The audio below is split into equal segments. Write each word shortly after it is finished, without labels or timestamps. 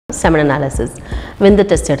semen analysis விந்து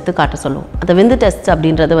test எடுத்து காட்ட சொல்லுவோம். அந்த விந்து டெஸ்ட்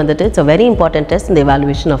அப்படின்றது வந்துட்டு it's a very important test in the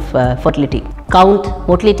evaluation of fertility. Count,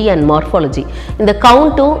 motility and morphology. இந்த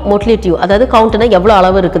கவுண்ட்டும் மோட்டிலிட்டியும், அதாவது கவுண்ட்னா எவ்வளோ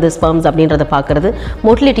அளவு இருக்குது ஸ்பெர்ம்ஸ் அப்படின்றத பார்க்குறது,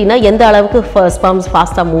 மோட்டிலிட்டினா எந்த அளவுக்கு ஸ்பெர்ம்ஸ்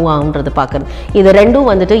ஃபாஸ்ட்டாக மூவ் ஆகுன்றதை பார்க்குறது. இது ரெண்டும்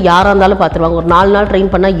வந்துட்டு யாராக இருந்தாலும் பார்த்துருவாங்க. ஒரு 4 நாள்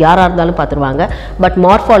ட்ரெயின் பண்ணால் யாராக இருந்தாலும் பார்த்துருவாங்க. பட்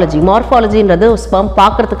மார்ஃபாலஜின்றது ஸ்பெர்ம்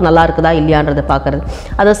பார்க்குறதுக்கு நல்லா இருக்குதா இல்லையான்றதை பார்க்குறது.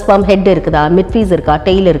 அதாவது ஸ்பெர்ம் ஹெட் இருக்குதா, மிட்ஃபீஸ் இருக்கா,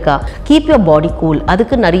 டெய்ல் இருக்கா. Keep your body cool.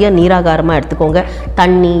 அதுக்கு நிறைய நீராகாரமாக எடுத்துக்கோங்க.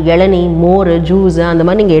 தண்ணி, இளநீ, மோர், ஜூஸ் அந்த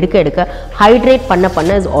மாதிரி நீங்கள் எடுக்க ஹைட்ரேட்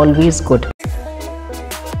பண்ண is always good.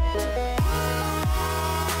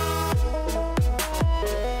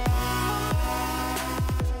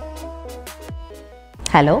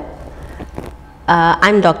 Hello,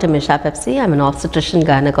 I'm Dr. Misha Pepsi. I'm an obstetrician,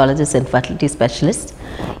 gynecologist, infertility specialist.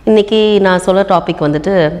 இன்னைக்கு நான் சொல்ல டாபிக்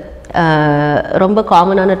வந்துட்டு ரொம்ப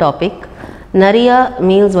காமனான டாபிக். நிறைய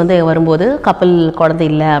மீல்ஸ் வந்து வரும்போது கப்பல் குழந்தை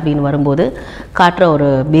இல்லை அப்படின்னு வரும்போது காட்டுற ஒரு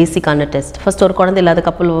பேசிக்கான டெஸ்ட். ஃபஸ்ட் ஒரு குழந்தை இல்லாத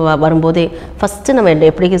கப்பல் வரும்போதே ஃபஸ்ட்டு நம்ம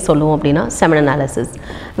எப்படி சொல்லுவோம் அப்படின்னா செமன் அனாலிசிஸ்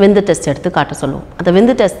விந்து டெஸ்ட் எடுத்து காட்ட சொல்லுவோம். அந்த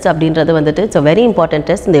விந்து டெஸ்ட் அப்படின்றது வந்துட்டு it's a very important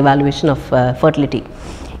test in the evaluation of fertility.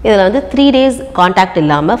 இதில் வந்து 3 days கான்டாக்ட்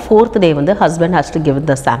இல்லாமல் 4th day வந்து husband has to give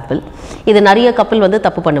the sample. இது நிறைய கப்பல் வந்து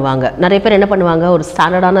தப்பு பண்ணுவாங்க. நிறைய பேர் என்ன பண்ணுவாங்க, ஒரு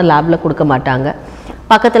ஸ்டாண்டர்டான லேபில் கொடுக்க மாட்டாங்க.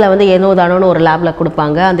 பக்கத்தில் வந்து ஏனோ தானோன்னு ஒரு லேபில்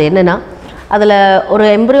கொடுப்பாங்க. அது என்னென்னா அதில் ஒரு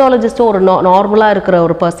எம்ப்ரியாலஜிஸ்ட்டும் ஒரு நார்மலாக இருக்கிற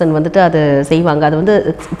ஒரு பர்சன் வந்துட்டு அது செய்வாங்க. அது வந்து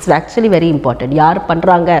இட்ஸ் ஆக்சுவலி வெரி இம்பார்ட்டன்ட். யார்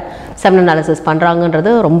பண்ணுறாங்க செமன் அனாலிசிஸ்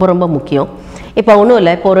பண்ணுறாங்கன்றது ரொம்ப ரொம்ப முக்கியம். இப்போ ஒன்றும்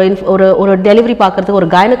இல்லை, இப்போ ஒரு டெலிவரி பார்க்குறதுக்கு, ஒரு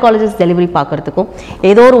கைனகாலஜிஸ்ட் டெலிவரி பார்க்குறதுக்கும்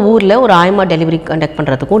ஏதோ ஒரு ஊரில் ஒரு ஆயமா டெலிவரி கண்டக்ட்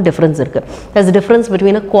பண்ணுறதுக்கும் டிஃப்ரென்ஸ் இருக்குது. there's a difference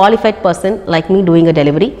between a qualified person like me doing a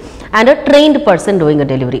delivery and a trained person doing a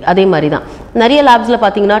delivery. அதே மாதிரி தான் நிறைய லேப்ஸில்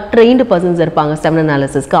பார்த்தீங்கன்னா ட்ரெயின்டு பர்சன்ஸ் இருப்பாங்க செமன்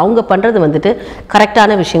அனாலிசிஸ்க்கு. அவங்க பண்ணுறது வந்துட்டு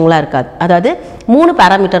கரெக்டான விஷயங்களாக இருக்காது. அதாவது 3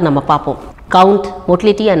 பேராமீட்டர் நம்ம பார்ப்போம். Count,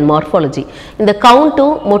 motility and morphology. இந்த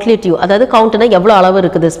கவுண்ட்டும் மோட்டிலிட்டியும், அதாவது கவுண்ட்னா எவ்வளோ அளவு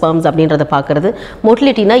இருக்குது ஸ்பெர்ம்ஸ் அப்படின்றத பார்க்குறது,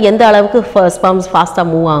 மோட்டிலிட்டினா எந்த அளவுக்கு ஸ்பெர்ம்ஸ் ஃபாஸ்ட்டாக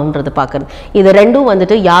மூவ் ஆகுன்றதை பார்க்குறது. இது ரெண்டும்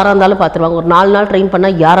வந்துட்டு யாராக இருந்தாலும் பார்த்துருவாங்க. ஒரு 4 நாள் ட்ரெயின்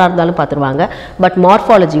பண்ணால் யாராக இருந்தாலும் பார்த்துருவாங்க. பட்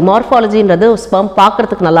மார்ஃபாலஜின்றது ஸ்பெர்ம்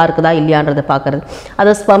பார்க்குறதுக்கு நல்லா இருக்குதா இல்லையான்றதை பார்க்குறது.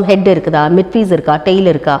 அதாவது ஸ்பெர்ம் ஹெட் இருக்குதா, மிட்ஃபீஸ் இருக்கா,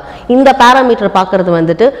 டெய்ல் இருக்கா. இந்த பேராமீட்டர் பார்க்குறது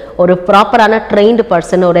வந்துட்டு ஒரு ப்ராப்பரான ட்ரெயின்டு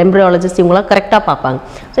பர்சன், ஒரு எம்ப்ரியாலஜிஸ்ட் இவங்களாம் கரெக்டாக பார்ப்பாங்க.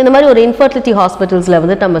 ஸோ இந்த மாதிரி ஒரு இன்ஃபர்டிலிட்டி ஹாஸ்பிட்டல்ஸில்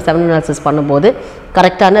வந்து நம்ம செமன் அனாலிசிஸ் பண்ணும்போது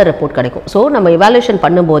கரெக்டான ரிப்போர்ட் கிடைக்கும். ஸோ நம்ம இவாலுவேஷன்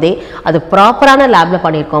பண்ணும்போதே அது ப்ராப்பரான லேபில்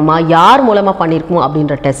பண்ணியிருக்கோமா, யார் மூலமாக பண்ணியிருக்கோம்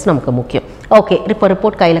அப்படின்ற டெஸ்ட் நமக்கு முக்கியம். ஓகே, இப்போ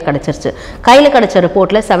ரிப்போர்ட் கையில் கிடச்சிருச்சு. கையில் கிடச்ச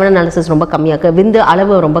ரிப்போர்ட்டில் செமன் அனாலிசிஸ் ரொம்ப கம்மியாக இருக்குது, விந்து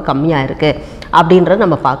அளவு ரொம்ப கம்மியாக இருக்குது அப்படின்றத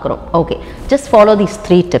நம்ம பார்க்குறோம். Okay, just follow these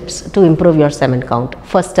 3 tips to improve your semen count.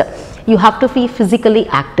 First, you have to be physically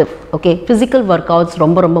active. Okay, physical work outs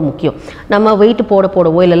ரொம்ப ரொம்ப முக்கியம். நம்ம வெயிட்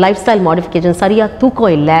போடவோ இல்லை லைஃப் ஸ்டைல் மாடிஃபிகேஷன், சரியாக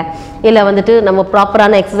தூக்கம் இல்லை வந்துட்டு நம்ம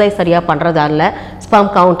ப்ராப்பரான எக்ஸசைஸ் சரியாக பண்ணுறதால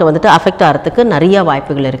ஸ்பெர்ம் கவுண்ட் வந்துட்டு அஃபெக்ட் ஆகிறதுக்கு நிறைய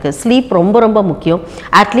வாய்ப்புகள் இருக்குது. ஸ்லீப் ரொம்ப ரொம்ப முக்கியம்.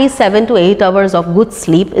 At least 7 to 8 hours of good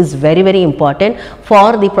sleep is very very important for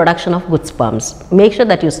the production of good sperms. Make sure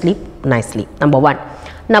that you sleep nicely. Number 1.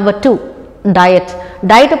 Number 2,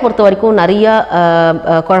 டயட்டை பொறுத்த வரைக்கும் நிறைய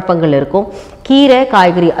குழப்பங்கள் இருக்கும். கீரை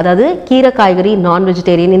காய்கறி, அதாவது கீரை காய்கறி, நான்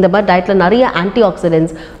வெஜிடேரியன், இந்த மாதிரி டயட்டில் நிறைய ஆன்டி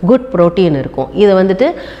ஆக்சிடென்ட்ஸ், குட் ப்ரோட்டீன் இருக்கும். இது வந்துட்டு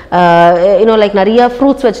லைக் நிறைய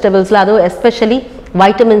ஃப்ரூட்ஸ் வெஜிடபிள்ஸில், அதுவும் எஸ்பெஷலி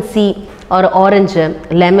வைட்டமின் சி ஒரு ஆரஞ்சு,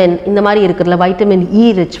 லெமன், இந்த மாதிரி இருக்கிறதுல vitamin E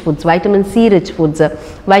rich foods, vitamin C rich foods,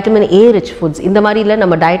 vitamin A rich foods, இந்த மாதிரில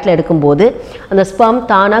நம்ம டயட்டில் எடுக்கும்போது அந்த ஸ்பெர்ம்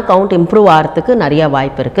தானாக கவுண்ட் இம்ப்ரூவ் ஆகிறதுக்கு நிறையா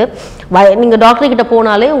வாய்ப்பு இருக்குது. நீங்கள் டாக்டர்கிட்ட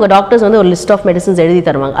போனாலே உங்கள் டாக்டர்ஸ் வந்து ஒரு லிஸ்ட் ஆஃப் மெடிசன்ஸ் எழுதி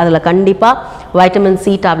தருவாங்க. அதில் கண்டிப்பாக வைட்டமின்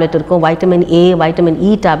சி டேப்லெட் இருக்கும், vitamin A, vitamin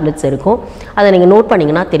E tablets இருக்கும். அதை நீங்கள் நோட்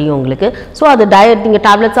பண்ணிங்கன்னா தெரியும் உங்களுக்கு. ஸோ அது டயட் நீங்கள்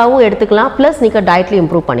டேப்லெட்ஸாகவும் எடுத்துக்கலாம், ப்ளஸ் நீங்கள் டயட்லேயும்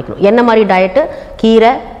இம்ப்ரூவ் பண்ணிக்கணும். என்ன மாதிரி டயட்டு?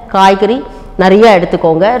 கீரை காய்கறி நிறைய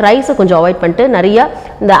எடுத்துக்கோங்க. ரைஸை கொஞ்சம் அவாய்ட் பண்ணிட்டு நிறைய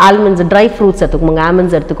இந்த ஆல்மண்ட்ஸ், ட்ரை ஃப்ரூட்ஸ் எடுத்துக்கோங்க.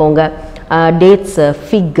 ஆல்மண்ட்ஸ் எடுத்துக்கோங்க, டேட்ஸ்,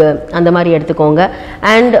 ஃபிக் அந்த மாதிரி எடுத்துக்கோங்க.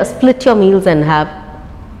 And split your meals and have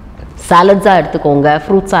சாலட்ஸாக எடுத்துக்கோங்க.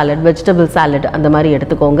 ஃப்ரூட் சாலட், வெஜிடபிள் சாலட் அந்த மாதிரி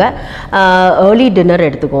எடுத்துக்கோங்க. ஏர்லி டின்னர்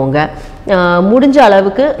எடுத்துக்கோங்க. முடிஞ்ச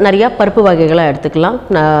அளவுக்கு நிறையா பருப்பு வகைகளாக எடுத்துக்கலாம்.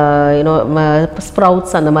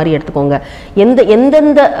 ஸ்ப்ரவுட்ஸ் அந்த மாதிரி எடுத்துக்கோங்க.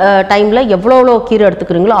 எந்தெந்த டைமில் எவ்வளோ கீரை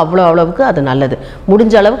எடுத்துக்கிறீங்களோ அவ்வளோவுக்கு அது நல்லது.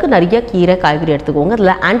 முடிஞ்ச அளவுக்கு நிறைய கீரை காய்கறி எடுத்துக்கோங்க.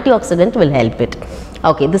 அதில் anti accident will help it.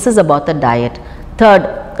 Okay, this is about the diet. Third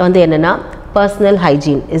வந்து என்னென்னா, personal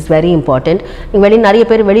hygiene is very important. நிறைய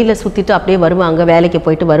பேர் வெளியில் சுற்றிட்டு அப்படியே வருவாங்க, வேலைக்கு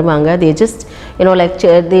போயிட்டு வருவாங்க. they just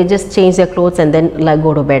they just change their clothes and then like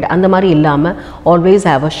go to bed. அந்த மாதிரி இல்லாமல் always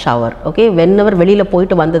have a shower. okay, whenever வெளியில்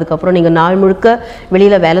போயிட்டு வந்ததுக்கப்புறம் நீங்கள் நாள் முழுக்க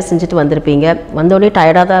வெளியில் வேலை செஞ்சுட்டு வந்திருப்பீங்க, வந்தோடனே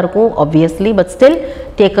டயர்டாக தான் இருக்கும் obviously, but still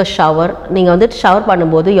take a shower. நீங்கள் வந்து ஷவர்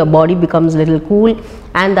பண்ணும்போது your body becomes little cool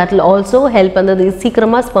and that will also help அந்த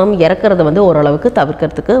சீக்கிரமாக ஸ்பெர்ம் இறக்குறத வந்து ஓரளவுக்கு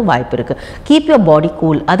தவிர்க்கிறதுக்கு வாய்ப்பு இருக்குது. Keep your body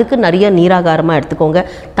cool. அதுக்கு நிறைய நீராகாரமாக எடுத்துக்கோங்க.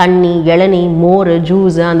 தண்ணி, இளநீ, மோர்,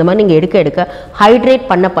 ஜூஸ் அந்த மாதிரி நீங்கள் எடுக்க ஹைட்ரேட்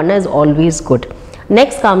பண்ண is always good.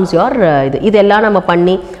 Next comes your இதெல்லாம் நம்ம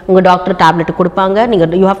பண்ணி உங்கள் டாக்டர் டேப்லெட் கொடுப்பாங்க.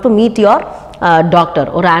 நீங்கள் you have to meet your doctor,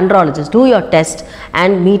 ஒரு andrologist. Two your test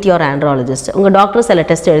and meet your andrologist. உங்கள் டாக்டர் சில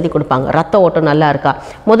டெஸ்ட் எழுதி கொடுப்பாங்க. ரத்த ஓட்டம் நல்லா இருக்கா,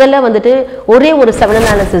 முதல்ல வந்துட்டு ஒரே ஒரு செவன்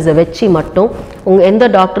அனாலிசிஸை வச்சு மட்டும் எந்த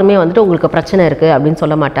டாக்டருமே வந்துட்டு உங்களுக்கு பிரச்சனை இருக்குது அப்படின்னு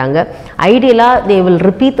சொல்ல மாட்டாங்க. ஐடியலாக they will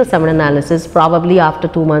repeat the seven analysis probably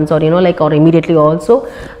after 2 months or like R immediately also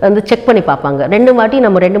வந்து செக் பண்ணி பார்ப்பாங்க.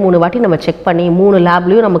 2-3 வாட்டி நம்ம செக் பண்ணி 3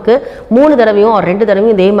 லேப்லையும் நமக்கு 3 தடவையும் ஒரு 2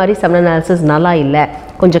 தடவையும் இதே மாதிரி செவன் அனாலிசிஸ் நல்லா இல்லை,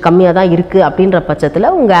 கொஞ்சம் கம்மியாக தான் இருக்குது அப்படின்ற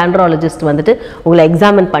பட்சத்தில் உங்கள் ஆண்ட்ராலஜிஸ்ட் வந்துட்டு உங்களை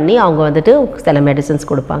எக்ஸாமின் பண்ணி அவங்க வந்துட்டு சில மெடிசன்ஸ்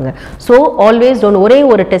கொடுப்பாங்க. ஸோ ஆல்வேஸ் டோன்ட் ஒரே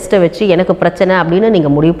ஒரு டெஸ்ட்டை வச்சு எனக்கு பிரச்சனை அப்படின்னு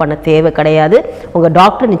நீங்கள் முடிவு பண்ண தேவை கிடையாது. உங்கள்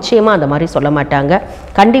டாக்டர் நிச்சயமாக அந்த மாதிரி சொல்ல மாட்டாங்க.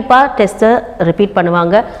 கண்டிப்பாக டெஸ்ட்டை ரிப்பீட்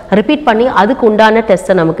பண்ணுவாங்க. ரிப்பீட் பண்ணி அதுக்கு உண்டான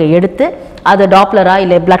டெஸ்ட்டை நமக்கு எடுத்து அது டாப்லரா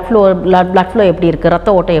இல்லை பிளட் ஃப்ளோ எப்படி இருக்குது,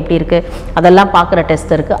 ரத்த ஓட்டம் எப்படி இருக்குது, அதெல்லாம் பார்க்குற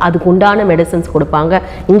டெஸ்ட் இருக்குது. அதுக்கு உண்டான மெடிசன்ஸ் கொடுப்பாங்க,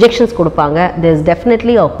 இன்ஜெக்ஷன்ஸ் கொடுப்பாங்க. There is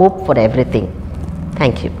definitely a hope for everything.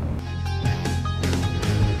 Thank you.